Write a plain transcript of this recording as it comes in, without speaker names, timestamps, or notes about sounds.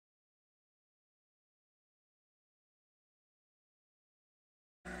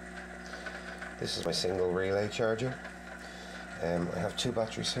This is my single relay charger. I have two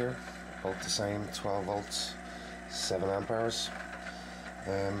batteries here, both the same, 12 volts, 7 amp hours.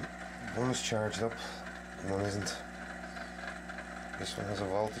 One is charged up, one isn't. This one has a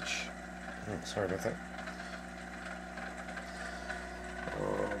voltage, sorry about that,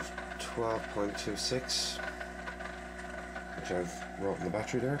 of 12.26, which I've wrote in the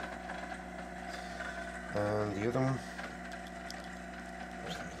battery there. And the other one,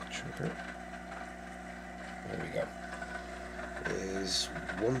 where's the electric here? There we go. Is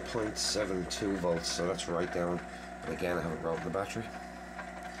 1.72 volts, so that's right down. And again, I haven't rolled the battery.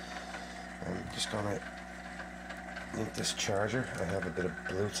 I'm just gonna link this charger. I have a bit of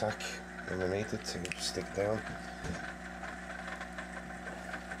blue tack underneath it to stick down,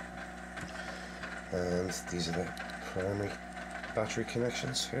 and these are the primary battery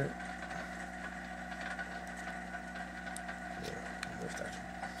connections here. Yeah, move that.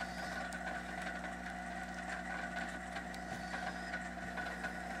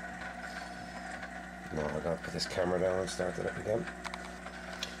 Now I gotta put this camera down and start it up again.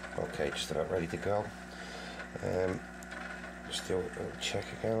 Okay, just about ready to go. Just do a little check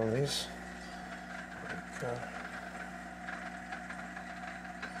again on these. There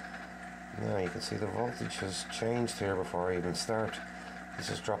we go. Now you can see the voltage has changed here before I even start. This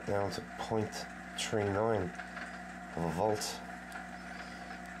has dropped down to 0.39 of a volt.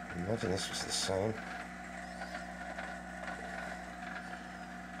 Imagine this was the same.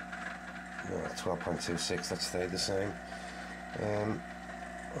 No, 12.26, that stayed the same.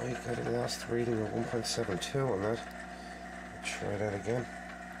 I got a last reading of 1.72 on that. I'll try that again.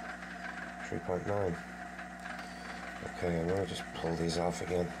 3.9. Okay, I'm going to just pull these off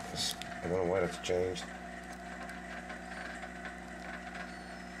again because I don't know why that's changed.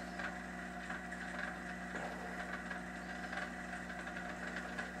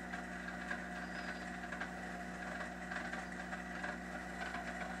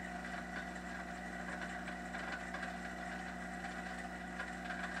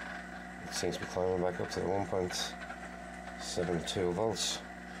 Seems to be climbing back up to the 1.72 volts.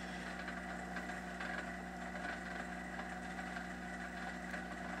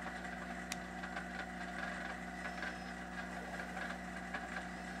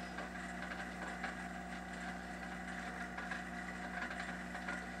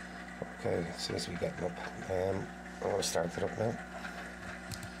 Okay, it seems to be getting up. I want to start it up now.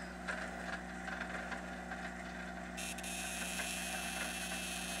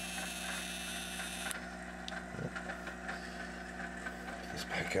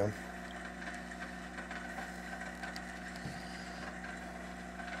 Back on.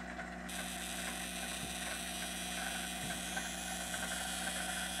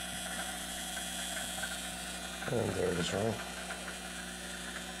 And there it is running.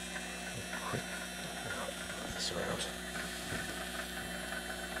 Quick, put this around.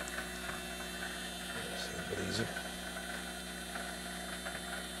 It's a bit easier.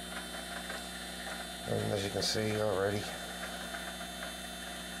 And as you can see already,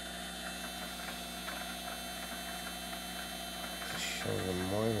 showing a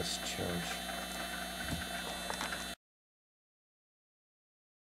minus charge.